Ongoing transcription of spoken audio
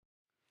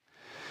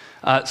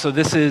So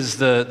this is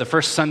the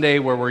first Sunday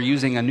where we're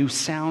using a new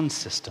sound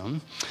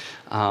system,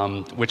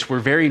 which we're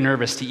very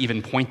nervous to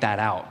even point that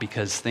out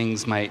because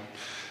things might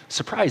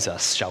surprise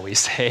us, shall we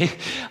say.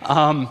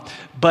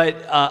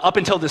 But up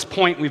until this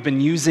point, we've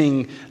been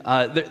using,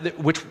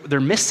 which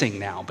they're missing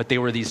now, but they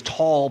were these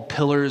tall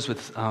pillars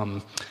with,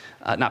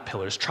 not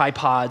pillars,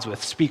 tripods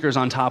with speakers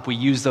on top. We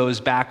used those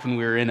back when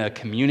we were in a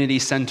community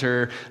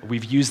center.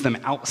 We've used them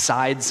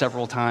outside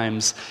several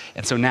times.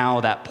 And so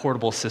now that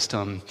portable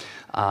system,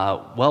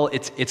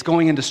 it's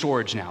going into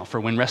storage now for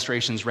when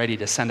Restoration's ready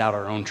to send out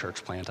our own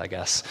church plant, I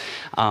guess.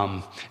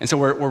 And so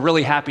we're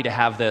really happy to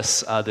have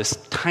this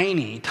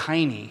tiny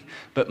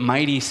but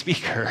mighty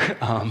speaker.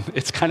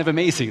 It's kind of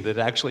amazing that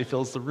it actually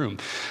fills the room.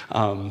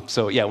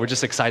 So yeah, we're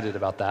just excited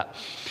about that.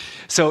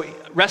 So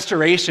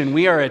Restoration,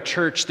 we are a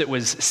church that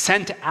was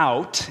sent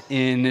out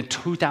in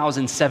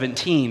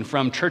 2017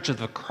 from Church of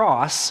the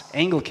Cross,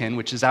 Anglican,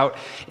 which is out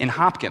in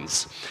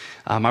Hopkins.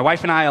 My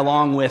wife and I,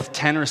 along with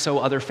 10 or so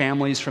other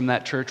families from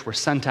that church, were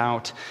sent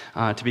out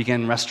to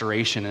begin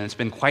Restoration, and it's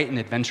been quite an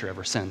adventure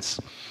ever since.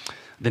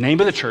 The name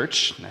of the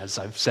church, as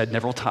I've said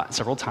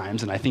several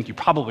times, and I think you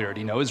probably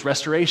already know, is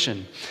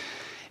Restoration.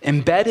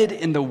 Embedded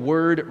in the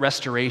word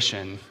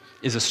restoration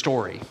is a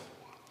story.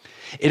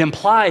 It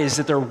implies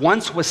that there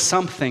once was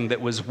something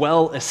that was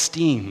well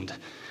esteemed,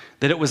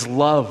 that it was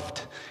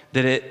loved,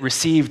 that it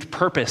received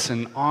purpose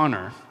and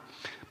honor.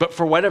 But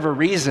for whatever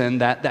reason,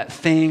 that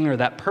thing or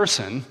that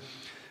person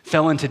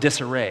fell into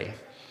disarray.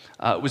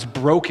 It was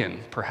broken,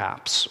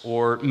 perhaps,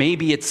 or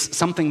maybe it's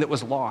something that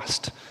was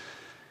lost.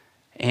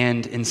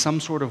 And in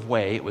some sort of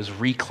way, it was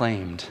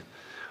reclaimed.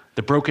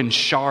 The broken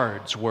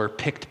shards were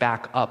picked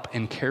back up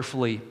and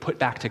carefully put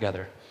back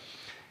together.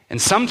 And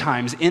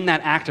sometimes in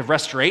that act of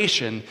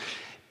restoration,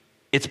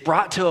 it's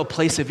brought to a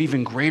place of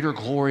even greater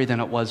glory than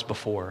it was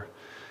before,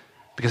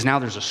 because now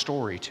there's a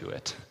story to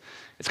it.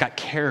 It's got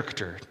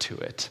character to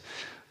it.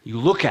 You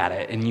look at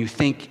it and you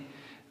think,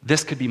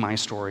 this could be my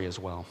story as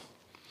well.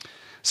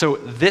 So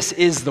this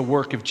is the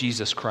work of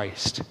Jesus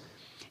Christ.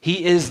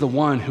 He is the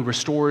one who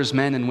restores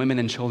men and women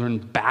and children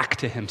back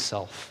to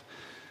himself.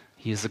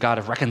 He is the God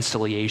of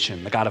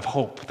reconciliation, the God of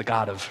hope, the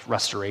God of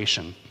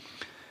restoration.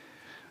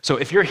 So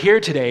if you're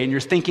here today and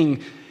you're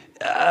thinking,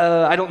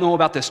 I don't know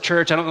about this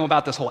church, I don't know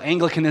about this whole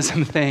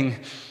Anglicanism thing,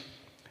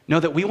 know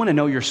that we want to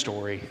know your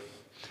story.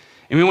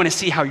 And we want to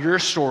see how your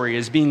story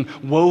is being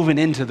woven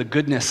into the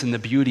goodness and the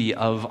beauty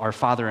of our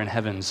Father in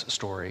Heaven's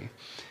story,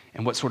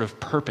 and what sort of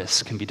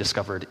purpose can be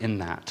discovered in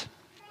that.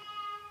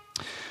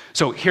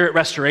 So here at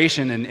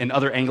Restoration and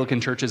other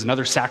Anglican churches and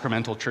other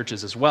sacramental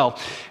churches as well,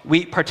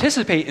 we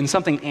participate in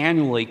something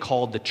annually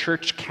called the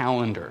church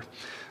calendar.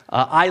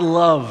 I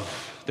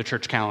love the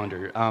church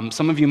calendar.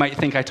 Some of you might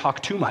think I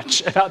talk too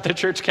much about the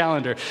church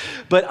calendar,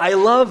 but I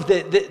love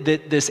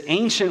this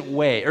ancient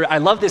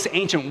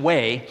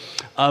way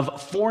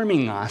of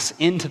forming us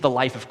into the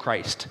life of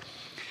Christ.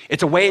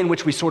 It's a way in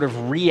which we sort of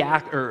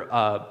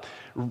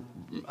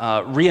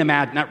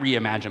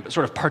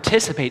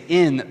participate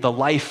in the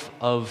life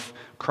of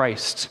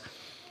Christ.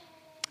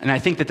 And I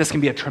think that this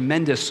can be a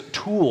tremendous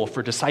tool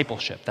for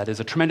discipleship. That is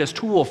a tremendous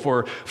tool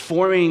for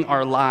forming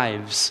our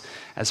lives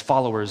as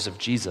followers of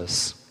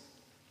Jesus.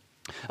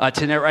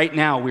 Today, right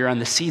now, we're on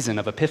the season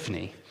of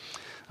Epiphany.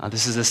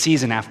 This is a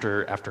season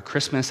after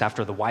Christmas,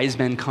 after the wise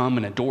men come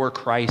and adore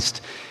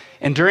Christ.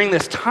 And during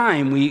this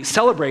time, we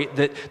celebrate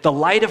that the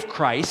light of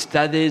Christ,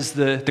 that is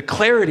the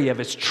clarity of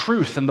his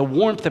truth and the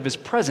warmth of his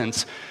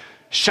presence,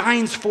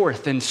 shines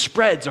forth and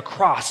spreads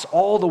across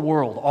all the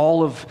world.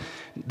 All of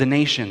the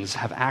nations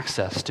have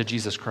access to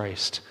Jesus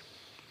Christ.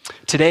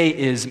 Today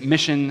is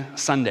Mission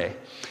Sunday.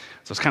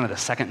 So it's kind of the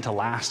second to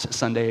last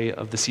Sunday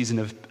of the season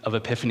of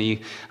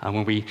Epiphany,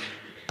 when we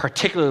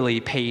particularly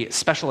pay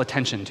special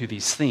attention to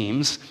these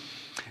themes.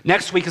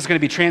 Next week is going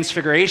to be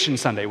Transfiguration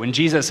Sunday, when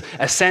Jesus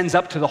ascends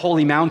up to the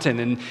holy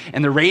mountain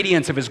and the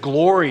radiance of his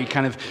glory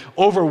kind of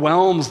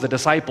overwhelms the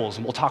disciples.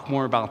 And we'll talk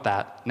more about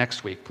that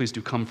next week. Please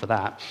do come for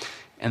that.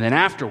 And then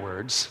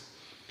afterwards,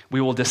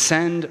 we will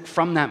descend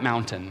from that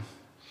mountain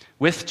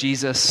with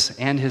Jesus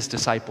and his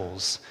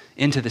disciples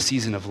into the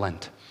season of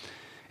Lent.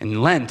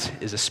 And Lent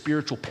is a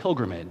spiritual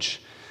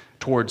pilgrimage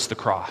towards the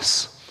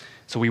cross.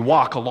 So we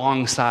walk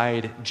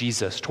alongside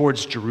Jesus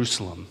towards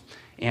Jerusalem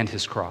and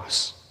his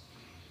cross.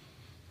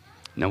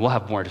 Now, we'll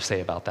have more to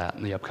say about that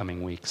in the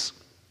upcoming weeks.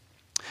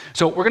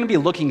 So we're going to be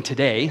looking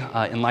today,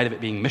 in light of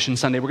it being Mission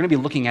Sunday, we're going to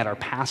be looking at our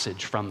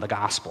passage from the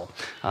Gospel,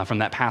 from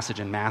that passage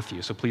in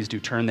Matthew. So please do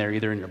turn there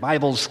either in your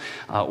Bibles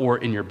or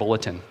in your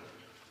bulletin.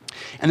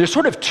 And there's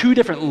sort of two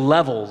different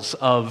levels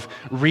of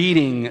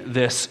reading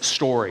this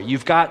story.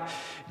 You've got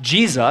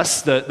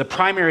Jesus, the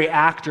primary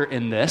actor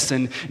in this,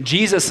 and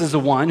Jesus is the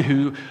one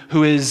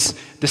who is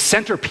the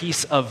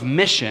centerpiece of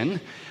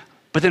mission,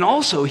 but then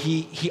also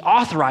he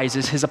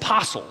authorizes his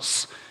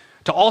apostles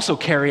to also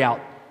carry out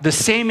the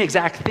same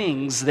exact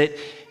things that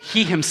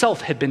he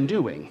himself had been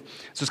doing.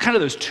 So it's kind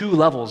of those two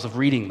levels of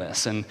reading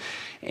this.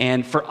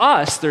 And for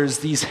us, there's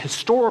these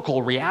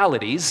historical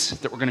realities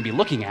that we're going to be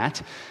looking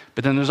at,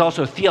 but then there's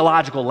also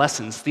theological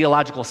lessons,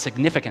 theological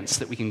significance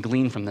that we can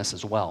glean from this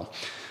as well.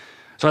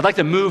 So I'd like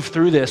to move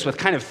through this with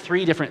kind of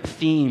three different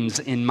themes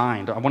in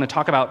mind. I want to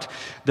talk about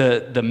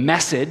the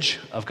message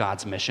of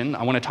God's mission.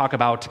 I want to talk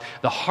about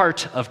the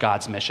heart of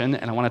God's mission,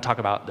 and I want to talk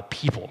about the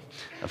people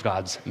of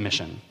God's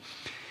mission.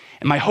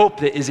 And my hope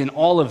that is in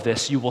all of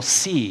this, you will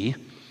see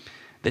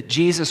that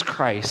Jesus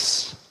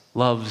Christ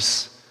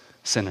loves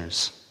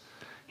sinners.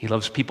 He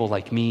loves people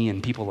like me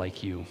and people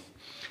like you.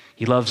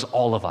 He loves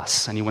all of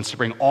us, and he wants to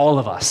bring all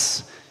of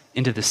us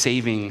into the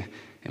saving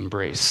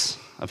embrace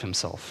of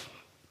himself.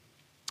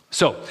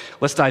 So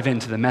let's dive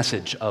into the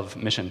message of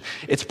mission.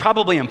 It's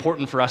probably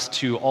important for us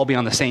to all be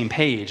on the same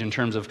page in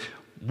terms of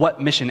what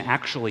mission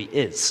actually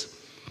is.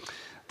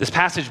 This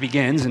passage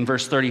begins in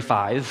verse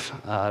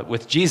 35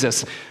 with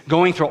Jesus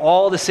going through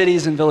all the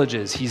cities and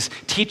villages. He's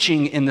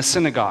teaching in the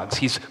synagogues.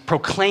 He's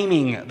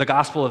proclaiming the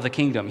gospel of the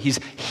kingdom. He's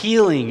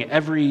healing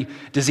every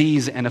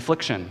disease and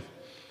affliction.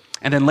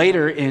 And then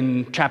later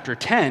in chapter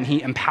 10,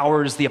 he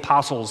empowers the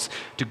apostles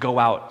to go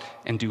out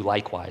and do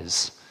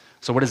likewise.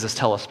 So what does this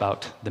tell us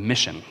about the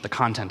mission, the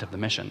content of the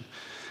mission?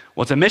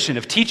 Well, it's a mission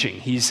of teaching.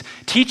 He's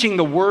teaching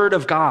the word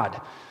of God.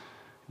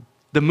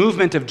 The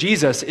movement of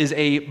Jesus is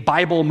a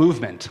Bible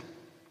movement.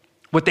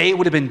 What they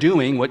would have been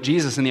doing, what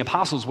Jesus and the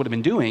apostles would have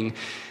been doing,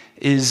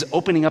 is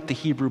opening up the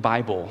Hebrew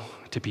Bible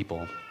to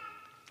people,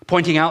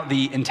 pointing out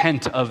the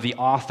intent of the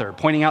author,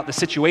 pointing out the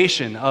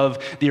situation of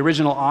the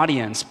original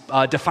audience,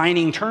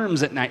 defining terms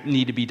that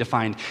need to be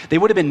defined. They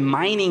would have been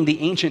mining the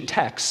ancient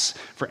texts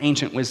for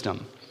ancient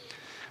wisdom.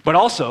 But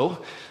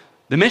also,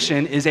 the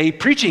mission is a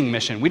preaching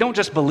mission. We don't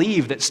just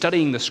believe that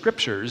studying the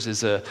scriptures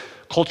is a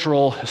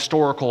cultural,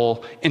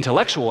 historical,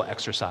 intellectual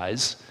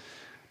exercise.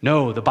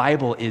 No, the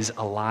Bible is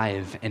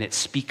alive and it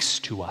speaks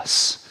to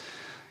us.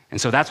 And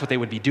so that's what they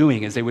would be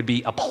doing, is they would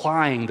be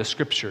applying the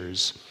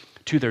scriptures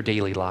to their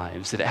daily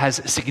lives, that it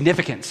has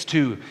significance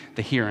to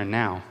the here and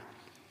now.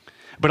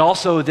 But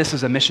also, this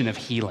is a mission of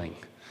healing,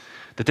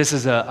 that this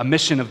is a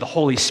mission of the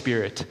Holy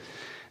Spirit,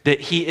 that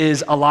he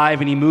is alive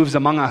and he moves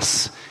among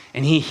us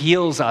and he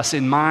heals us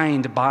in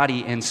mind,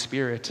 body, and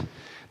spirit,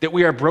 that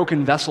we are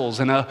broken vessels.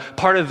 And a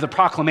part of the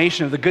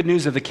proclamation of the good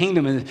news of the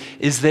kingdom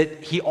is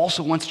that he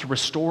also wants to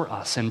restore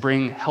us and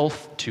bring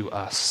health to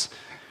us.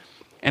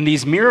 And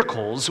these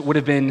miracles would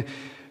have been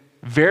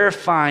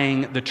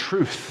verifying the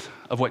truth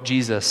of what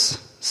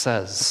Jesus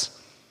says.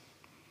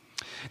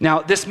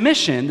 Now, this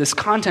mission, this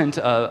content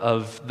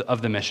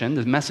of the mission,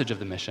 the message of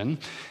the mission,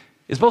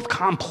 is both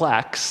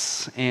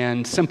complex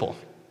and simple.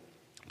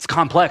 It's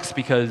complex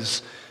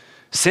because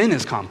sin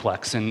is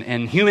complex,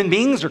 and human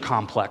beings are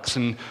complex,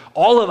 and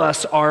all of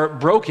us are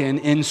broken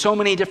in so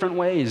many different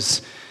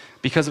ways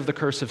because of the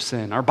curse of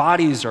sin. Our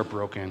bodies are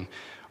broken.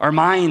 Our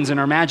minds and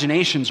our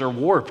imaginations are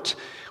warped.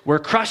 We're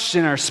crushed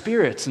in our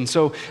spirits, and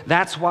so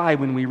that's why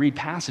when we read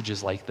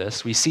passages like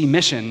this, we see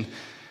mission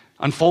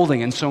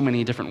unfolding in so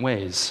many different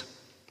ways.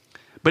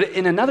 But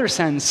in another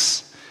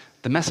sense,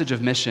 the message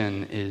of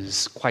mission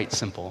is quite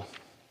simple.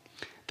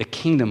 The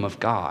kingdom of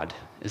God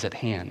is at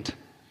hand.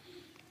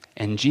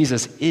 And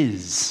Jesus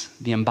is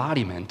the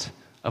embodiment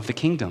of the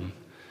kingdom.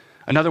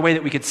 Another way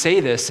that we could say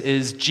this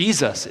is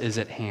Jesus is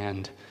at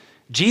hand.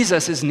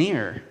 Jesus is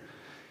near.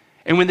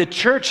 And when the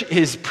church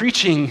is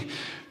preaching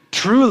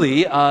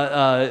truly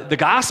the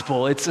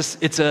gospel,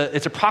 it's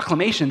a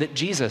proclamation that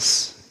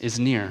Jesus is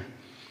near,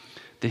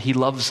 that he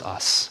loves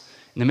us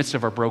in the midst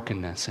of our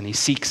brokenness, and he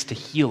seeks to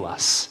heal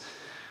us,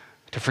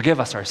 to forgive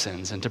us our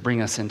sins, and to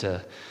bring us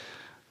into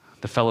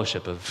the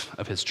fellowship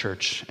of his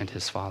church and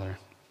his Father.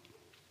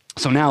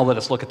 So now let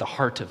us look at the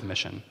heart of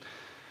mission,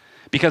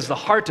 because the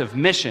heart of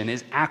mission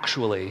is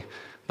actually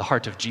the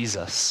heart of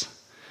Jesus.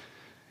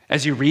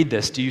 As you read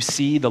this, do you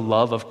see the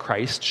love of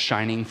Christ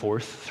shining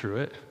forth through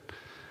it?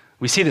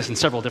 We see this in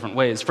several different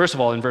ways. First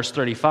of all, in verse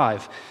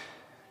 35,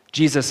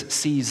 Jesus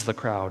sees the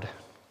crowd.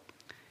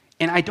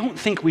 And I don't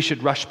think we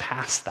should rush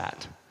past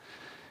that.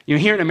 You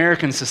know, here in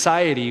American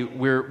society,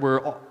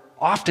 we're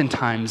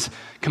oftentimes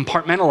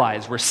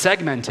compartmentalized, we're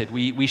segmented,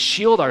 we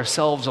shield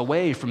ourselves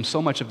away from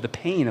so much of the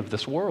pain of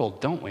this world,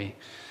 don't we?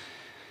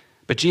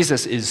 But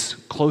Jesus is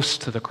close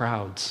to the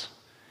crowds.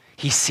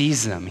 He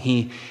sees them.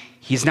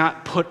 He's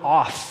not put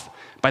off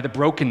by the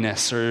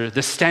brokenness or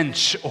the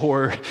stench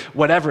or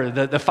whatever,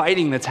 the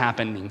fighting that's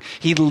happening.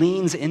 He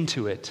leans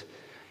into it.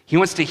 He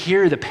wants to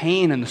hear the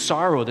pain and the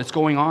sorrow that's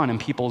going on in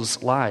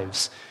people's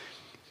lives.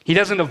 He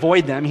doesn't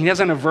avoid them. He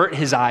doesn't avert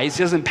his eyes.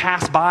 He doesn't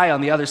pass by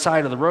on the other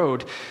side of the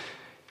road.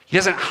 He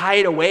doesn't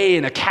hide away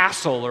in a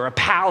castle or a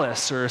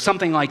palace or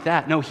something like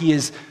that. No, he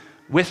is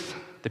with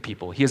the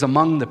people. He is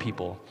among the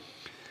people.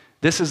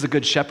 This is the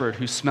good shepherd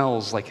who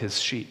smells like his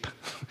sheep.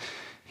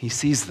 He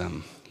sees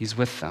them. He's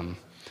with them.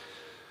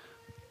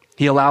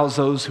 He allows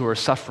those who are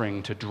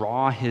suffering to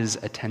draw his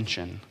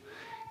attention,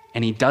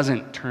 and he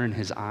doesn't turn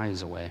his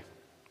eyes away.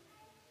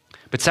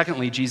 But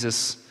secondly,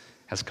 Jesus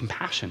has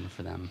compassion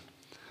for them.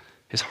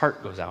 His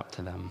heart goes out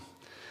to them.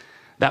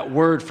 That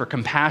word for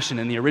compassion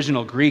in the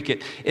original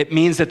Greek, it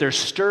means that they're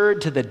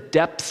stirred to the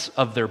depths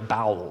of their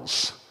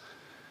bowels.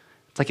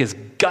 It's like his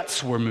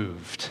guts were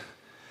moved.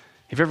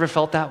 Have you ever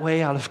felt that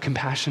way out of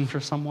compassion for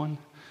someone?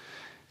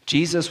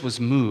 Jesus was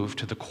moved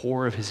to the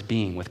core of his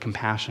being with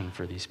compassion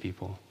for these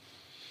people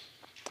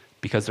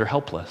because they're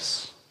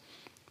helpless.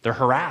 They're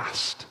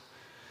harassed.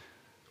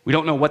 We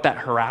don't know what that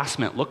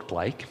harassment looked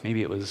like.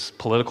 Maybe it was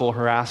political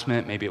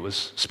harassment. Maybe it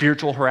was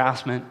spiritual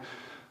harassment.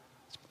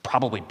 It's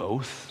probably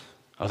both.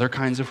 Other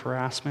kinds of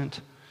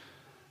harassment.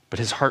 But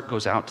his heart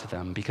goes out to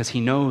them because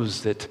he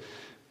knows that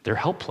they're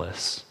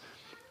helpless,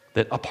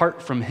 that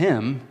apart from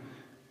him,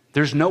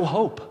 there's no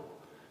hope.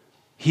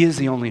 He is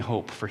the only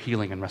hope for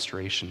healing and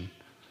restoration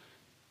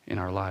in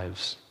our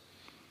lives.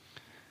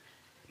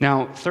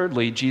 Now,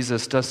 thirdly,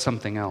 Jesus does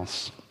something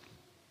else.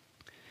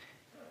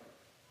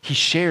 He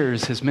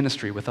shares his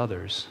ministry with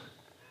others.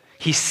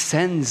 He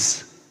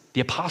sends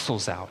the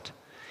apostles out.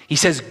 He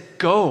says,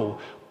 Go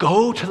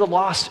to the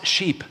lost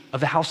sheep of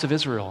the house of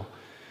Israel.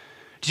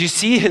 Do you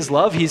see his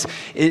love?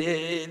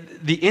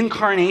 The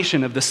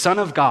incarnation of the Son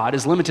of God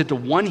is limited to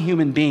one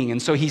human being,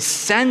 and so he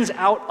sends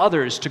out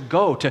others to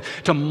go,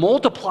 to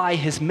multiply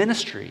his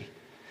ministry.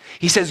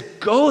 He says,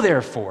 Go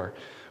therefore,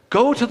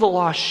 go to the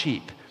lost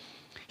sheep.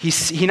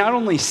 He not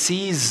only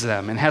sees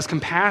them and has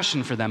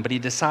compassion for them, but he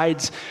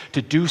decides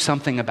to do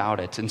something about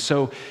it. And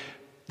so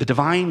the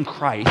divine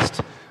Christ,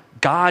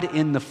 God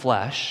in the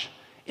flesh,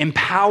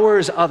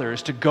 empowers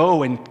others to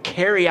go and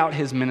carry out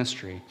his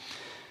ministry.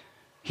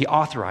 He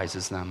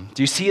authorizes them.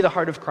 Do you see the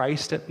heart of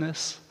Christ in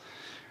this?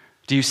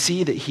 Do you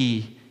see that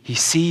he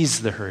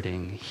sees the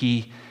hurting?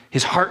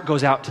 His heart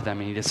goes out to them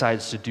and he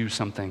decides to do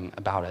something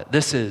about it.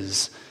 This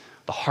is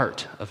the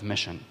heart of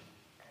mission.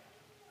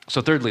 So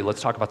thirdly,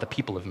 let's talk about the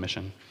people of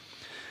mission.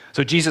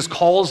 So Jesus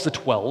calls the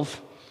 12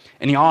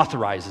 and he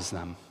authorizes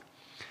them.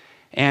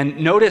 And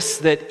notice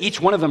that each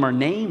one of them are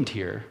named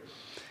here.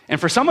 And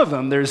for some of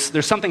them,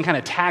 there's something kind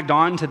of tagged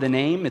on to the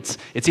name. It's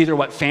either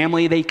what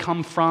family they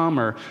come from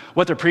or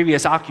what their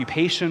previous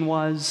occupation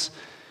was.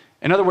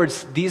 In other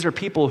words, these are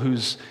people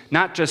who's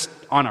not just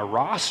on a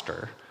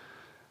roster,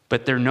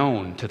 but they're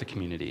known to the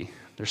community.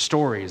 Their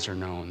stories are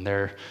known.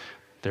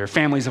 Their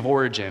families of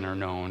origin are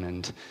known,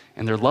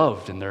 and they're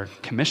loved, and they're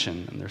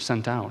commissioned, and they're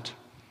sent out.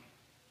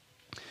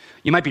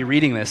 You might be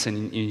reading this,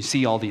 and you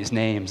see all these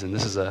names, and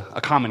this is a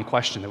common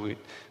question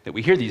that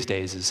we hear these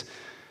days is,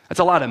 that's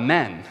a lot of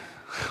men.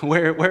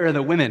 Where are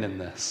the women in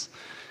this?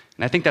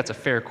 And I think that's a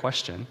fair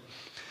question.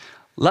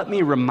 Let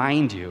me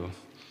remind you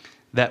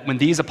that when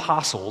these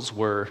apostles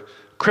were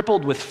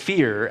crippled with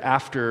fear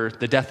after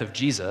the death of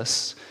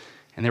Jesus,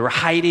 and they were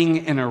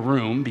hiding in a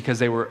room because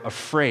they were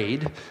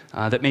afraid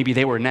that maybe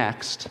they were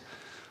next,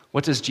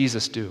 what does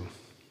Jesus do?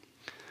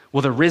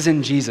 Well, the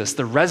risen Jesus,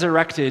 the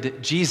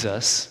resurrected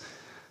Jesus,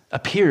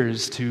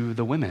 appears to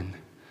the women.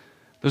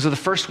 Those are the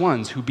first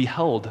ones who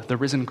beheld the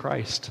risen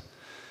Christ.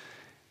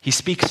 He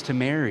speaks to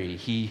Mary.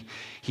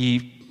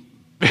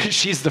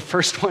 She's the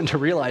first one to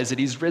realize that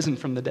he's risen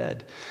from the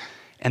dead.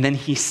 And then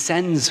he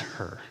sends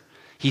her.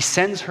 He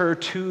sends her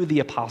to the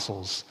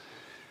apostles.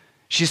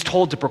 She's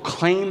told to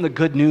proclaim the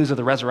good news of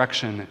the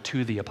resurrection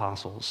to the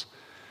apostles.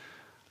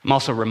 I'm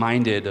also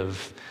reminded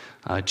of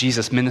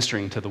Jesus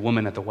ministering to the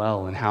woman at the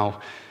well and how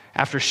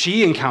after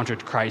she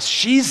encountered Christ,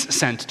 she's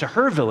sent to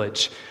her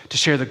village to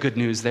share the good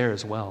news there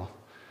as well.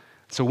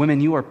 So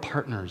women, you are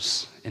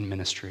partners in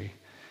ministry.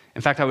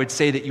 In fact, I would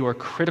say that you are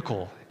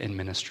critical in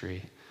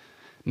ministry.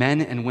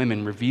 Men and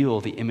women reveal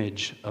the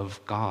image of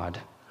God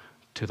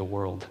to the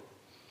world.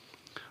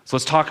 So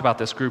let's talk about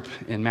this group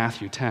in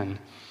Matthew 10.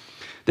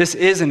 This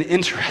is an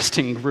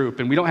interesting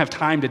group, and we don't have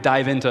time to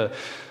dive into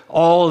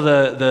all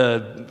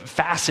the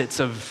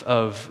facets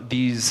of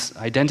these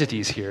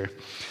identities here.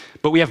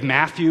 But we have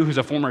Matthew, who's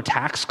a former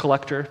tax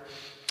collector.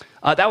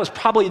 That was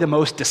probably the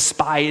most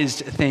despised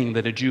thing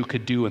that a Jew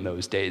could do in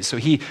those days. So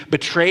he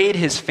betrayed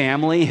his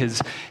family,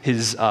 his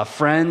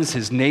friends,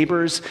 his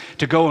neighbors,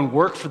 to go and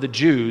work for the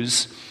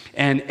Jews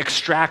and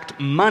extract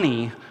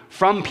money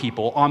from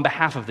people on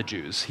behalf of the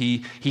Jews. He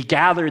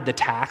gathered the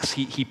tax.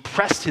 He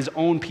pressed his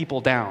own people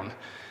down.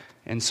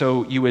 And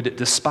so you would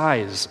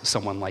despise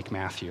someone like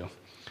Matthew.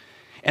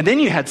 And then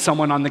you had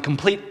someone on the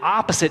complete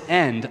opposite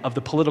end of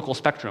the political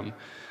spectrum.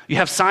 You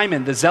have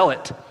Simon the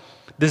Zealot.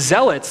 The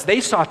Zealots, they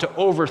sought to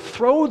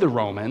overthrow the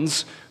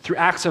Romans through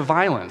acts of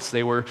violence.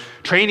 They were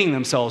training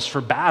themselves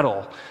for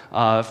battle,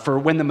 for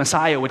when the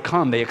Messiah would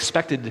come. They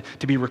expected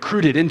to be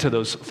recruited into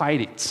those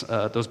fights,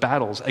 those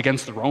battles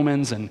against the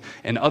Romans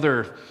and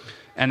other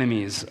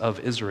enemies of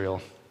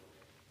Israel.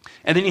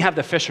 And then you have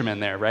the fishermen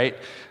there, right?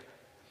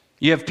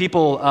 You have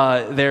people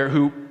there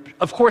who,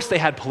 of course, they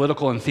had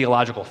political and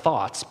theological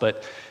thoughts,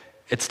 but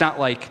it's not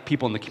like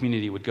people in the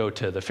community would go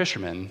to the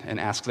fishermen and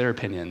ask their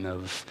opinion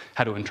of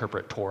how to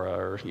interpret Torah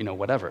or,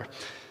 whatever.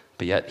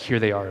 But yet, here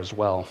they are as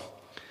well.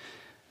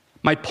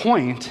 My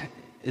point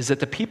is that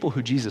the people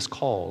who Jesus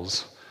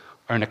calls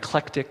are an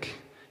eclectic,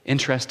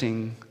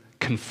 interesting,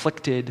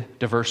 conflicted,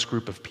 diverse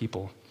group of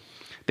people.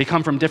 They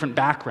come from different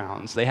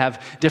backgrounds. They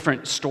have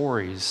different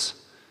stories.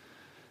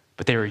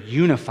 but they are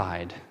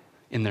unified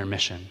in their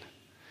mission.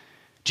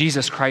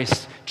 Jesus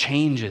Christ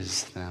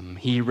changes them.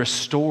 He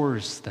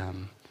restores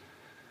them.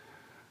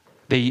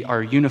 They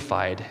are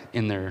unified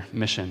in their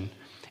mission.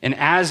 And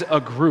as a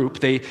group,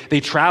 they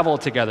travel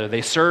together,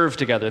 they serve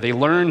together, they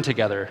learn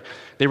together,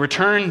 they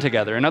return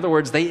together. In other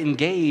words, they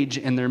engage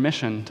in their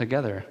mission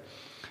together.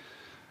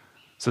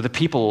 So the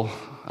people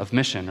of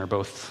mission are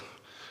both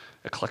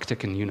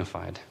eclectic and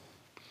unified.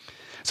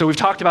 So we've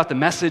talked about the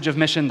message of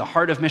mission, the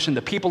heart of mission,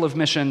 the people of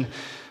mission.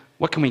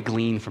 What can we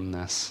glean from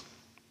this?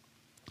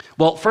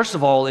 Well, first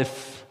of all,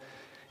 if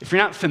you're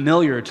not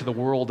familiar to the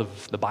world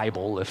of the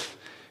Bible, if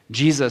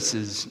Jesus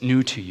is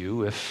new to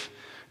you, if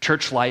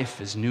church life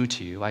is new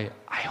to you, I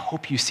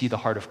hope you see the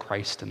heart of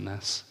Christ in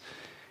this.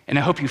 And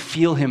I hope you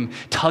feel him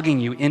tugging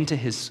you into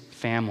his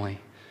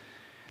family,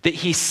 that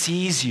he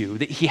sees you,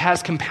 that he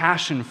has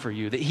compassion for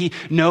you, that he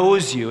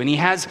knows you, and he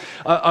has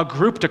a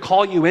group to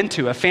call you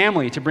into, a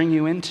family to bring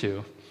you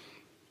into.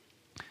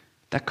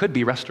 That could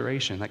be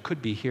restoration. That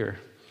could be here.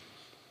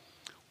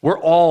 We're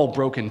all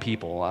broken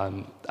people.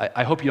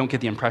 I hope you don't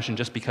get the impression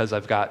just because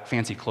I've got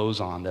fancy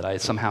clothes on that I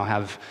somehow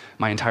have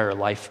my entire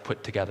life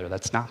put together.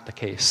 That's not the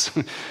case.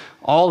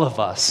 All of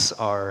us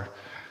are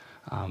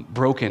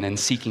broken and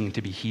seeking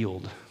to be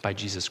healed by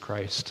Jesus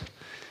Christ.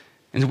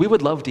 And we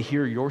would love to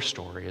hear your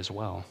story as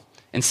well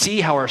and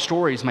see how our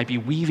stories might be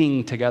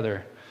weaving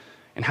together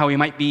and how we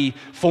might be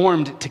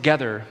formed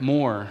together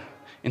more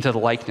into the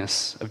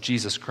likeness of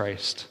Jesus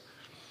Christ.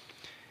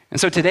 And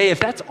so today,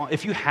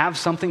 if you have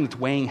something that's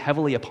weighing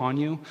heavily upon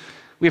you,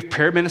 we have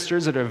prayer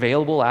ministers that are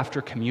available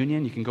after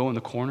communion. You can go in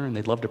the corner and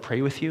they'd love to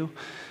pray with you.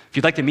 If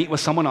you'd like to meet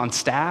with someone on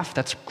staff,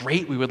 that's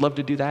great. We would love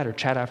to do that or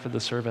chat after the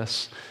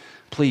service.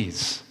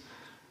 Please,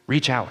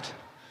 reach out.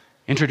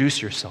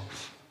 Introduce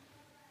yourself.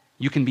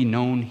 You can be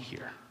known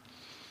here.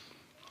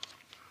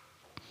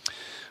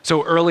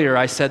 So earlier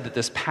I said that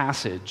this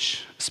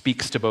passage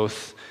speaks to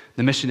both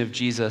the mission of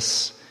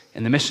Jesus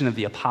and the mission of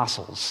the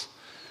apostles.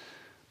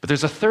 But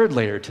there's a third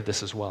layer to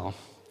this as well.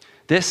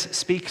 This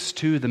speaks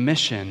to the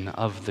mission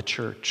of the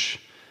church.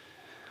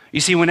 You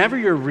see, whenever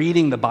you're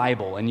reading the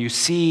Bible and you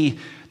see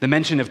the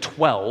mention of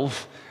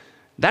 12,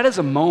 that is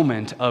a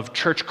moment of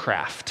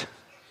churchcraft.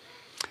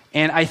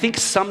 And I think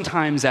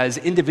sometimes as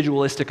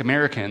individualistic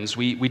Americans,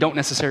 we don't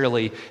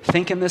necessarily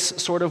think in this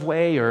sort of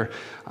way, or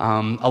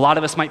a lot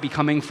of us might be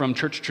coming from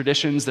church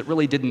traditions that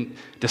really didn't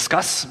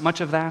discuss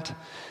much of that.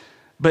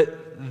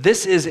 But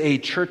this is a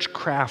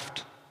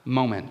churchcraft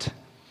moment.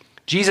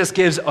 Jesus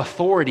gives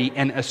authority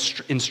and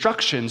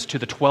instructions to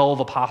the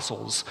 12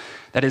 apostles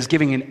that is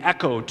giving an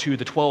echo to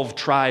the 12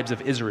 tribes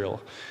of Israel.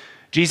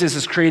 Jesus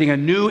is creating a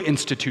new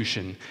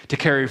institution to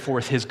carry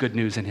forth his good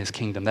news in his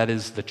kingdom. That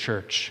is the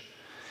church.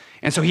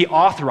 And so he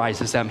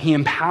authorizes them, he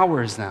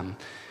empowers them.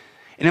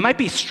 And it might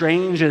be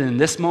strange that in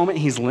this moment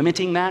he's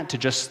limiting that to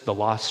just the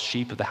lost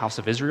sheep of the house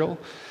of Israel,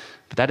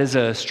 but that is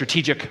a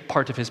strategic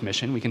part of his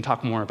mission. We can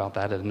talk more about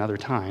that at another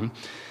time.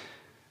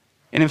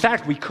 And in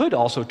fact, we could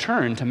also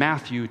turn to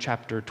Matthew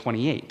chapter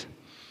 28,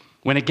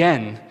 when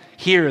again,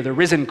 here the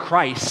risen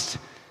Christ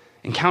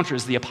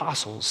encounters the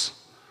apostles.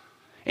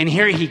 And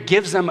here he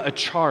gives them a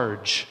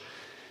charge.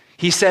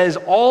 He says,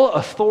 "All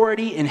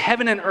authority in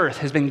heaven and earth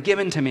has been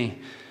given to me.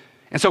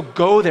 And so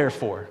go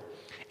therefore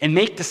and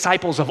make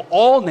disciples of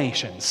all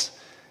nations,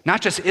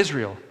 not just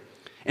Israel,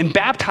 and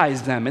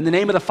baptize them in the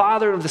name of the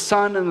Father, and of the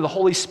Son, and of the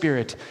Holy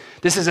Spirit."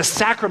 This is a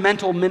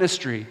sacramental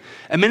ministry,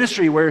 a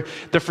ministry where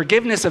the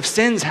forgiveness of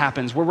sins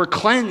happens, where we're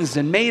cleansed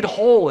and made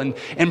whole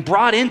and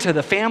brought into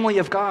the family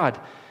of God.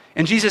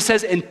 And Jesus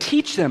says, "And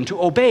teach them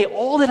to obey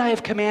all that I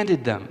have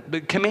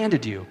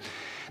commanded you."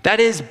 That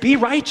is, be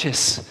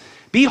righteous,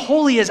 be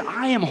holy as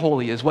I am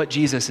holy, is what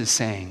Jesus is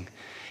saying.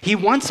 He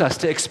wants us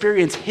to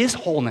experience his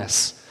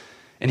wholeness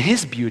and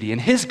his beauty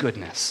and his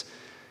goodness.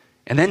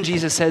 And then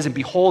Jesus says, "And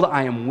behold,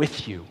 I am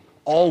with you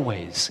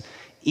always,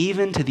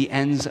 even to the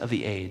ends of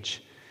the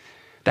age."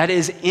 That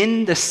is,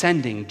 in the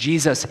sending,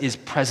 Jesus is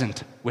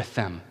present with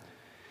them.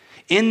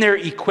 In their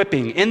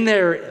equipping, in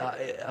their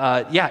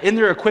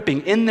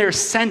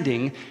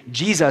sending,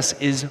 Jesus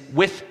is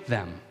with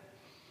them.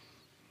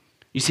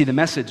 You see, the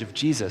message of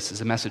Jesus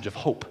is a message of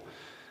hope,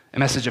 a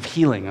message of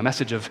healing, a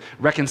message of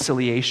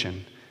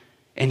reconciliation.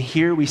 And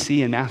here we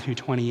see in Matthew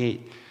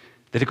 28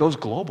 that it goes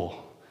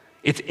global.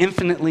 It's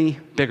infinitely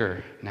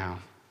bigger now.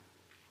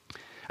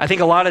 I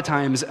think a lot of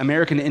times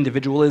American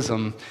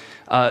individualism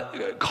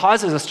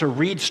causes us to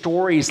read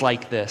stories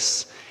like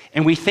this,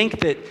 and we think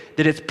that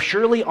it's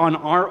purely on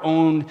our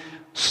own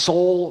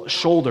sole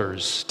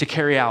shoulders to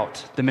carry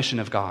out the mission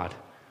of God.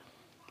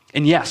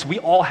 And yes, we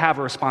all have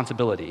a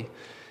responsibility.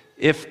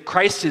 If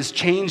Christ has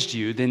changed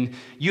you, then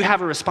you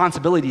have a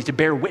responsibility to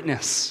bear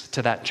witness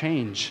to that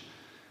change.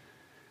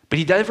 But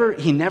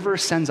he never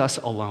sends us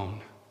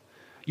alone.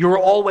 You are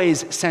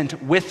always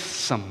sent with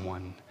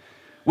someone,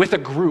 with a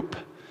group,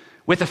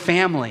 with a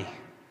family,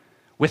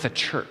 with a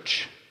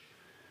church.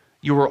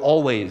 You are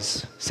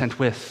always sent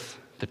with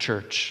the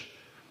church.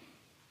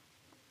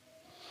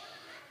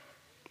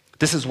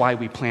 This is why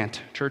we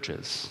plant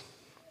churches.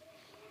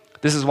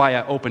 This is why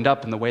I opened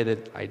up in the way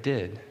that I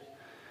did.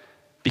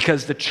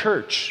 Because the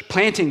church,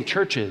 planting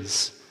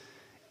churches,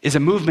 is a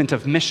movement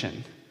of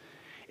mission.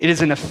 It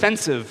is an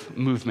offensive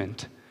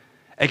movement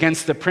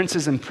against the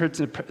princes and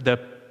the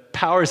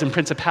powers and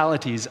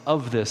principalities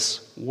of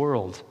this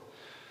world.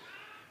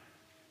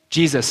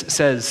 Jesus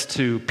says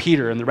to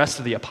Peter and the rest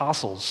of the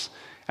apostles,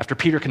 after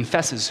Peter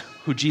confesses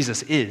who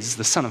Jesus is,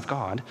 the Son of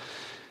God,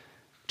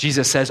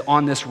 Jesus says,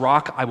 "On this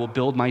rock I will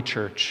build my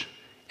church,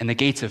 and the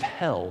gates of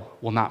hell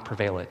will not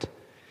prevail it."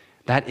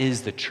 That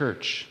is, the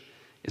church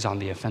is on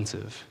the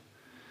offensive.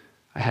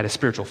 I had a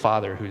spiritual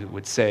father who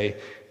would say,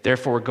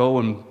 "Therefore go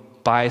and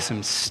buy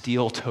some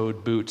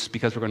steel-toed boots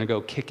because we're going to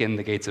go kick in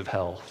the gates of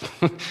hell."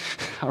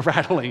 How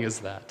rattling is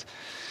that?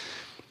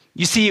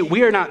 You see,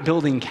 we are not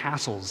building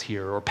castles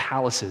here or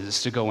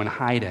palaces to go and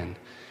hide in.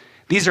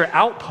 These are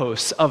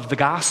outposts of the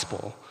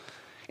gospel.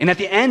 And at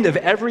the end of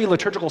every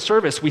liturgical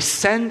service, we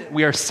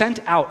are sent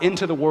out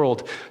into the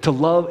world to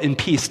love in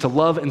peace, to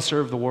love and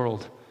serve the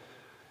world.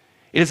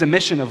 It is a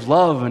mission of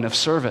love and of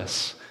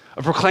service,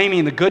 of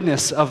proclaiming the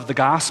goodness of the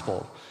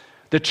gospel.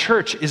 The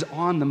church is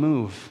on the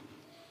move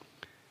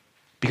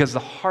because the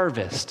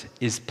harvest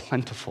is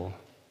plentiful.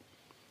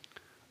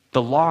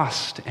 The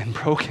lost and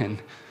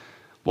broken,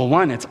 well,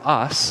 one, it's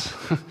us.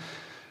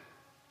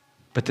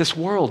 But this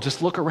world,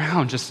 just look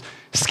around, just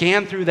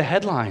scan through the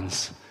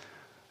headlines.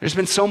 There's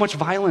been so much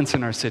violence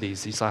in our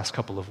cities these last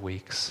couple of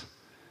weeks.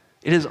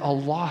 It is a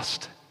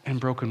lost and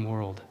broken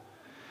world.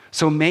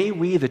 So may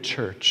we, the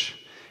church,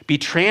 be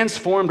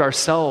transformed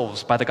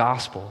ourselves by the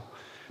gospel,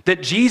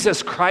 that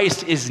Jesus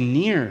Christ is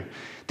near,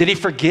 that he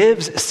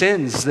forgives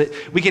sins, that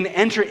we can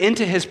enter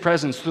into his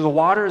presence through the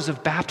waters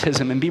of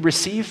baptism and be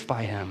received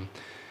by him.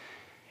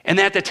 And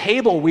that at the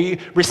table we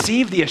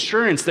receive the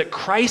assurance that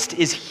Christ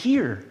is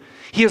here.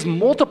 He has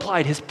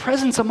multiplied his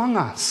presence among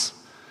us.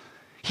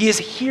 He is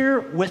here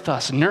with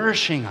us,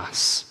 nourishing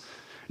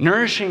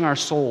our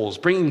souls,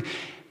 bringing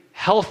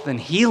health and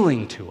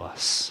healing to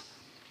us.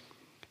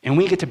 And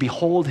we get to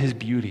behold his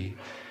beauty.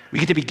 We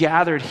get to be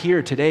gathered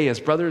here today as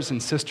brothers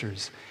and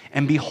sisters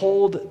and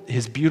behold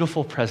his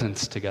beautiful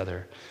presence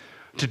together,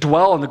 to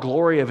dwell in the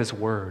glory of his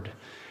word,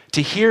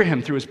 to hear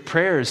him through his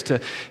prayers,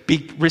 to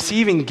be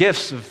receiving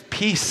gifts of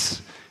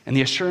peace and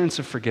the assurance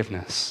of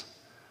forgiveness.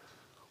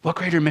 What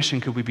greater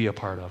mission could we be a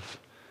part of?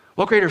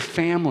 What greater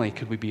family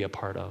could we be a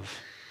part of?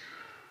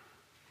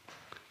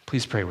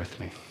 Please pray with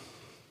me.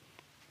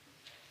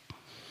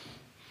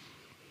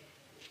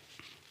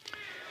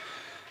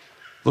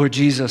 Lord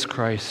Jesus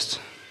Christ,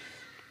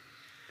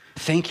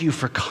 thank you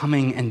for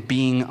coming and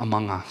being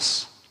among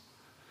us,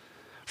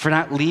 for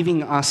not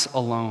leaving us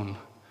alone.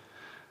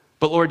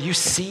 But Lord, you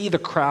see the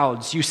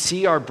crowds, you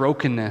see our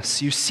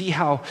brokenness, you see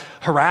how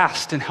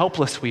harassed and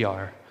helpless we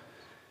are.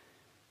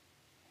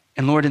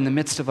 And Lord, in the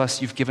midst of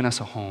us, you've given us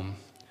a home.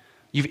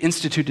 You've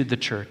instituted the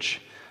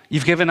church.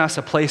 You've given us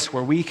a place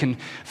where we can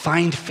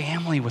find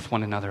family with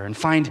one another and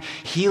find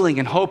healing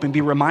and hope and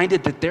be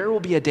reminded that there will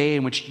be a day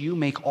in which you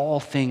make all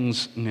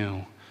things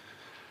new.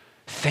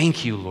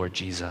 Thank you, Lord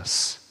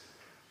Jesus,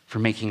 for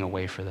making a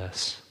way for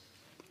this.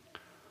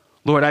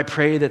 Lord, I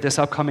pray that this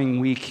upcoming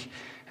week,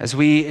 as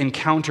we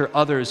encounter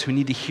others who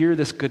need to hear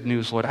this good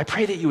news, Lord, I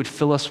pray that you would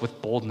fill us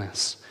with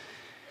boldness,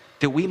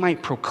 that we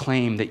might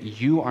proclaim that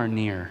you are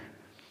near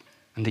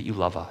and that you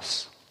love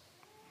us.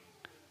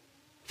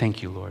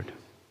 Thank you, Lord.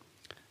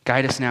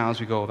 Guide us now as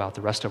we go about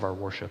the rest of our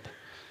worship.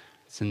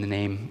 It's in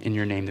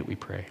your name that we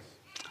pray.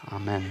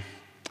 Amen.